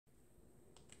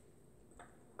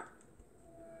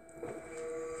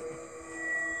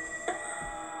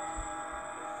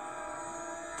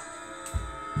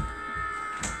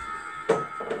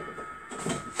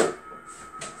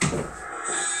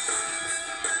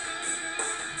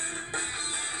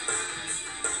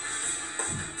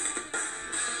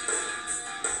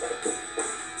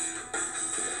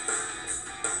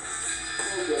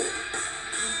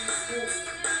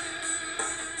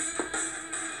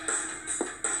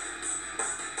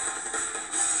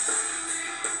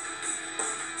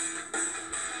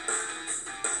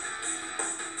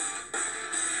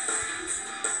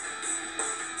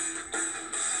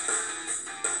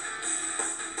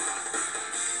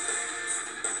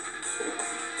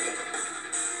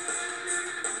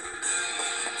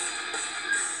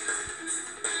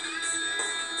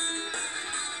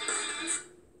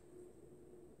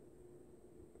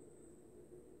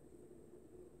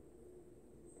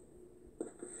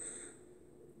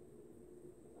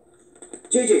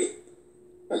JJ!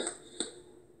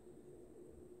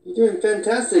 You're doing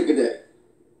fantastic today.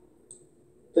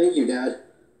 Thank you, Dad.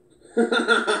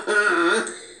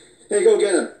 Hey, go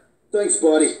get him. Thanks,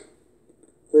 buddy.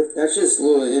 But that's just a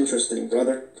little interesting,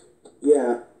 brother.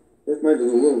 Yeah, that might be a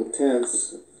little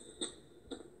tense.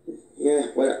 Yeah,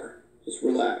 whatever. Just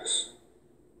relax.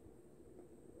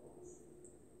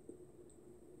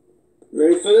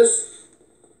 Ready for this?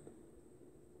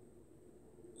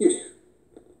 You do.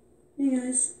 Hey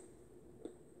guys.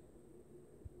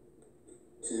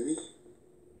 Tammy?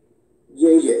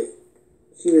 JJ.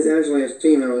 She was actually a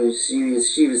female and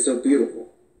she was so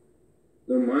beautiful.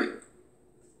 Don't mind.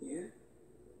 Yeah?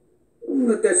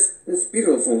 But that's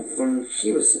beautiful from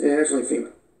she was actually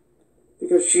female.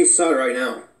 Because she's sad right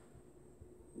now.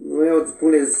 Well, the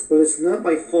point is, but it's not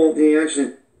my fault the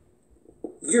action.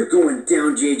 You're going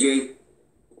down, JJ.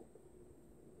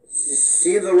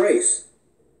 See the race.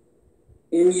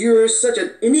 And you're such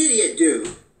an idiot, dude.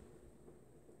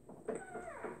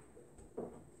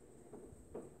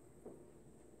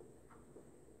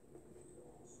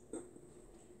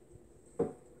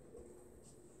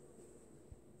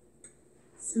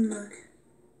 Soon luck.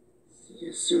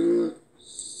 Yeah, soon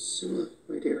luck,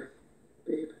 my dear.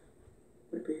 Babe.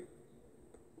 My babe.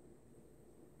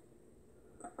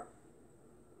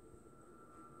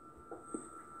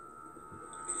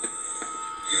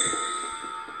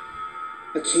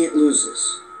 I can't lose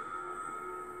this.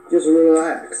 Just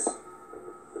relax.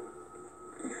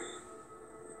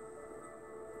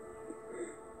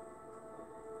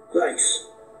 Thanks.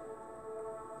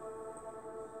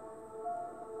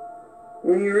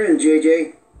 When you're in,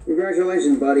 JJ.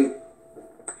 Congratulations, buddy.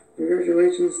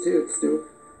 Congratulations, too, Stu.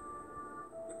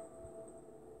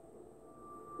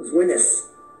 Let's win this.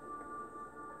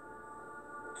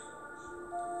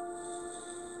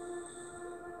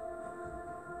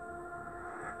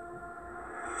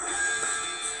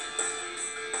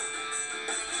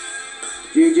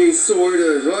 JJ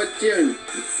Sawyer is right there in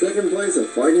second place and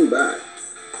fighting back.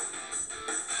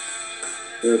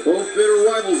 They're both bitter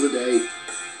rivals today.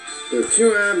 They're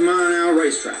 2.5 mile an hour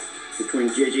racetrack between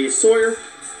JJ Sawyer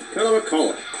and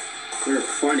McCullough. They're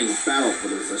fighting a battle for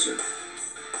the position.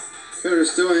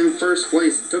 Cutter's still in first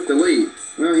place and took the lead.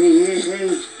 Well, he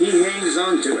hangs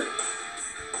on to it.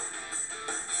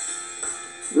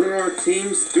 Our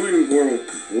team's doing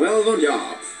well of a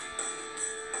job.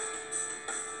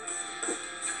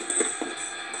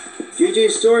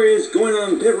 JJ Sawyer is going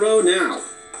on pit road now.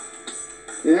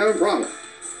 They have a problem.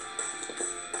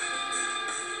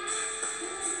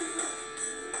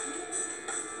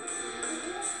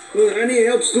 Well, I need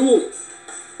help, Stool.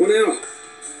 Well, now,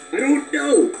 I don't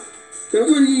know. That's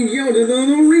when you yelled for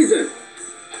no reason.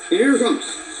 And here it comes.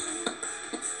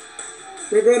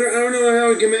 Hey, brother, I don't know how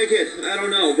we can make it. I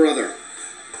don't know, brother.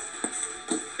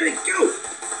 Hey, go!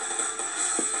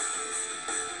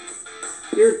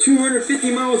 You're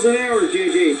 250 miles an hour,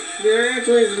 JJ. They're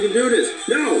actually can do this.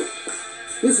 No!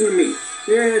 Listen to me.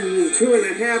 They're in a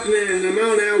 2.5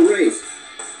 mile an hour race.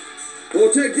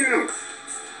 Well, take down.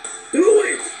 Do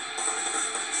it!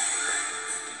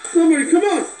 Somebody, come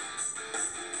on!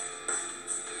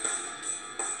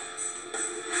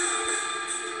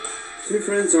 Two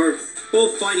friends are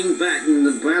both fighting back in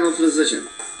the battle position.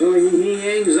 Well, he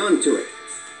hangs on to it.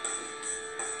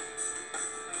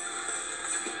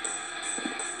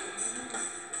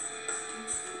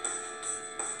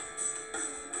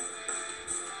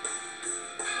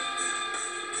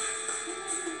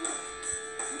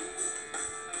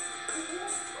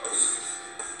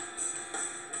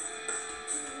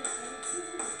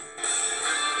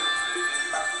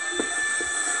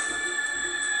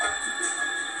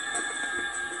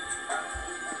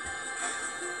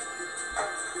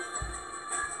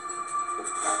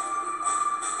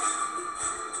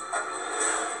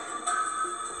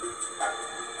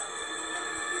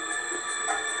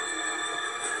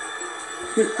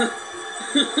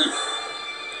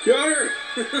 Carter!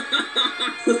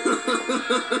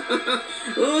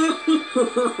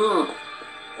 Oh,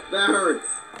 that hurts.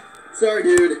 Sorry,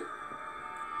 dude.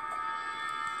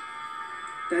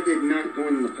 That did not go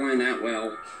in the plan that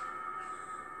well.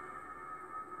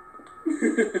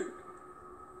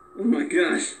 Oh my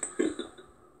gosh.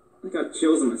 I got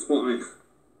chills in my spine.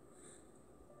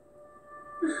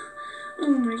 Oh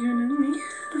my goodness me.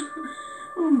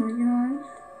 Oh my god.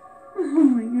 Oh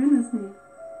my goodness me.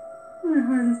 My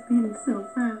heart is beating so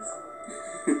fast.